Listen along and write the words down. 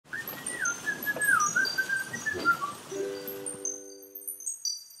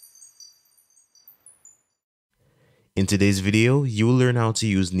In today's video, you will learn how to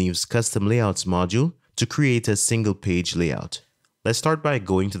use Neve's custom layouts module to create a single page layout. Let's start by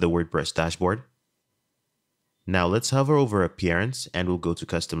going to the WordPress dashboard. Now let's hover over appearance and we'll go to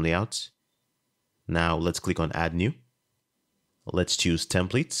custom layouts. Now let's click on add new. Let's choose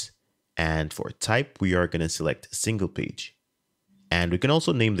templates, and for type we are going to select single page. And we can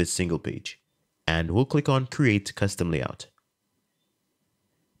also name this single page, and we'll click on create custom layout.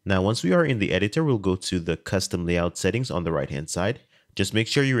 Now, once we are in the editor, we'll go to the custom layout settings on the right hand side. Just make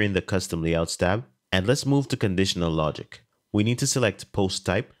sure you're in the custom layouts tab, and let's move to conditional logic. We need to select post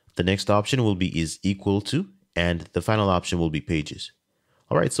type. The next option will be is equal to, and the final option will be pages.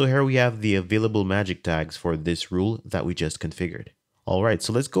 Alright, so here we have the available magic tags for this rule that we just configured. Alright,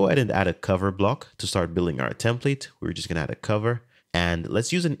 so let's go ahead and add a cover block to start building our template. We're just gonna add a cover, and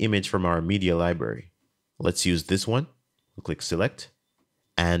let's use an image from our media library. Let's use this one. We'll click select.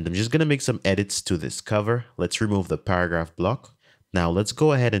 And I'm just going to make some edits to this cover. Let's remove the paragraph block. Now let's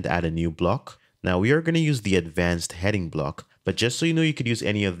go ahead and add a new block. Now we are going to use the advanced heading block, but just so you know, you could use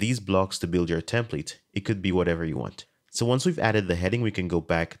any of these blocks to build your template. It could be whatever you want. So once we've added the heading, we can go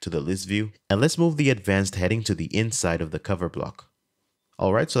back to the list view and let's move the advanced heading to the inside of the cover block.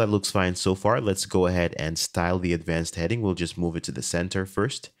 Alright, so that looks fine so far. Let's go ahead and style the advanced heading. We'll just move it to the center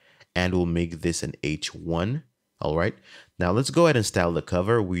first and we'll make this an H1. Alright, now let's go ahead and style the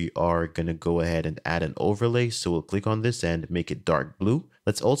cover. We are going to go ahead and add an overlay. So we'll click on this and make it dark blue.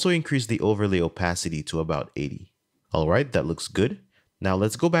 Let's also increase the overlay opacity to about 80. Alright, that looks good. Now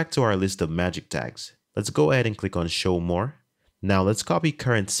let's go back to our list of magic tags. Let's go ahead and click on show more. Now let's copy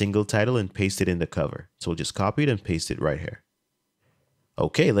current single title and paste it in the cover. So we'll just copy it and paste it right here.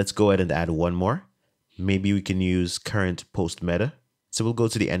 Okay, let's go ahead and add one more. Maybe we can use current post meta. So we'll go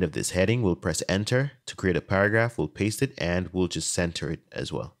to the end of this heading, we'll press enter to create a paragraph, we'll paste it, and we'll just center it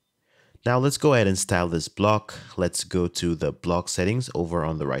as well. Now let's go ahead and style this block. Let's go to the block settings over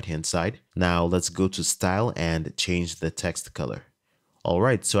on the right hand side. Now let's go to style and change the text color.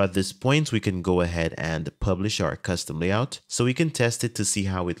 Alright, so at this point we can go ahead and publish our custom layout so we can test it to see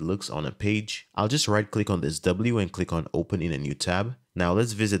how it looks on a page. I'll just right click on this W and click on open in a new tab. Now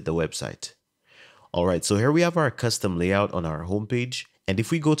let's visit the website. Alright, so here we have our custom layout on our homepage. And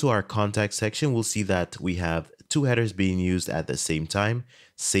if we go to our contact section, we'll see that we have two headers being used at the same time.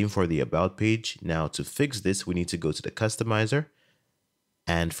 Same for the about page. Now to fix this, we need to go to the customizer.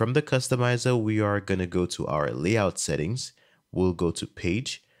 And from the customizer, we are going to go to our layout settings. We'll go to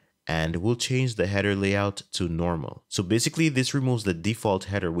page and we'll change the header layout to normal. So basically this removes the default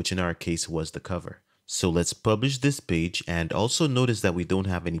header, which in our case was the cover. So let's publish this page, and also notice that we don't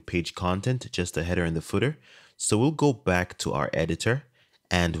have any page content, just the header and the footer. So we'll go back to our editor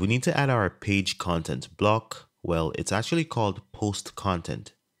and we need to add our page content block. Well, it's actually called post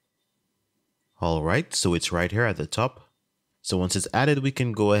content. All right, so it's right here at the top. So once it's added, we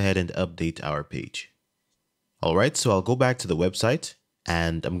can go ahead and update our page. All right, so I'll go back to the website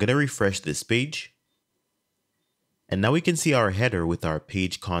and I'm going to refresh this page. And now we can see our header with our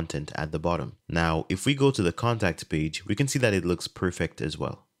page content at the bottom. Now, if we go to the contact page, we can see that it looks perfect as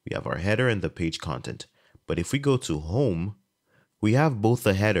well. We have our header and the page content. But if we go to home, we have both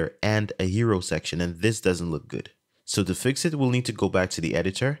a header and a hero section, and this doesn't look good. So to fix it, we'll need to go back to the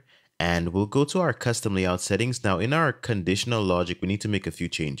editor and we'll go to our custom layout settings. Now in our conditional logic, we need to make a few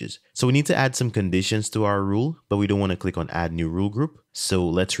changes. So we need to add some conditions to our rule, but we don't want to click on add new rule group. So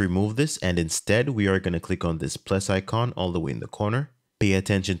let's remove this, and instead we are going to click on this plus icon all the way in the corner. Pay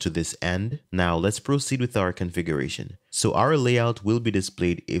attention to this and. Now let's proceed with our configuration. So our layout will be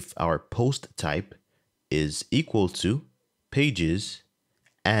displayed if our post type is equal to pages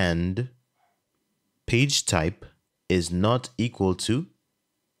and page type is not equal to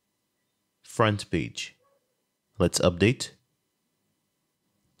front page. Let's update.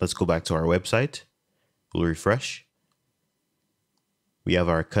 Let's go back to our website. We'll refresh. We have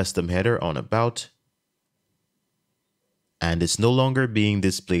our custom header on about, and it's no longer being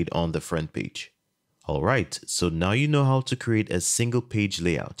displayed on the front page. All right, so now you know how to create a single page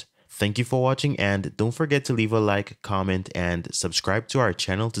layout. Thank you for watching, and don't forget to leave a like, comment, and subscribe to our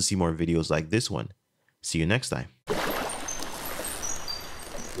channel to see more videos like this one. See you next time.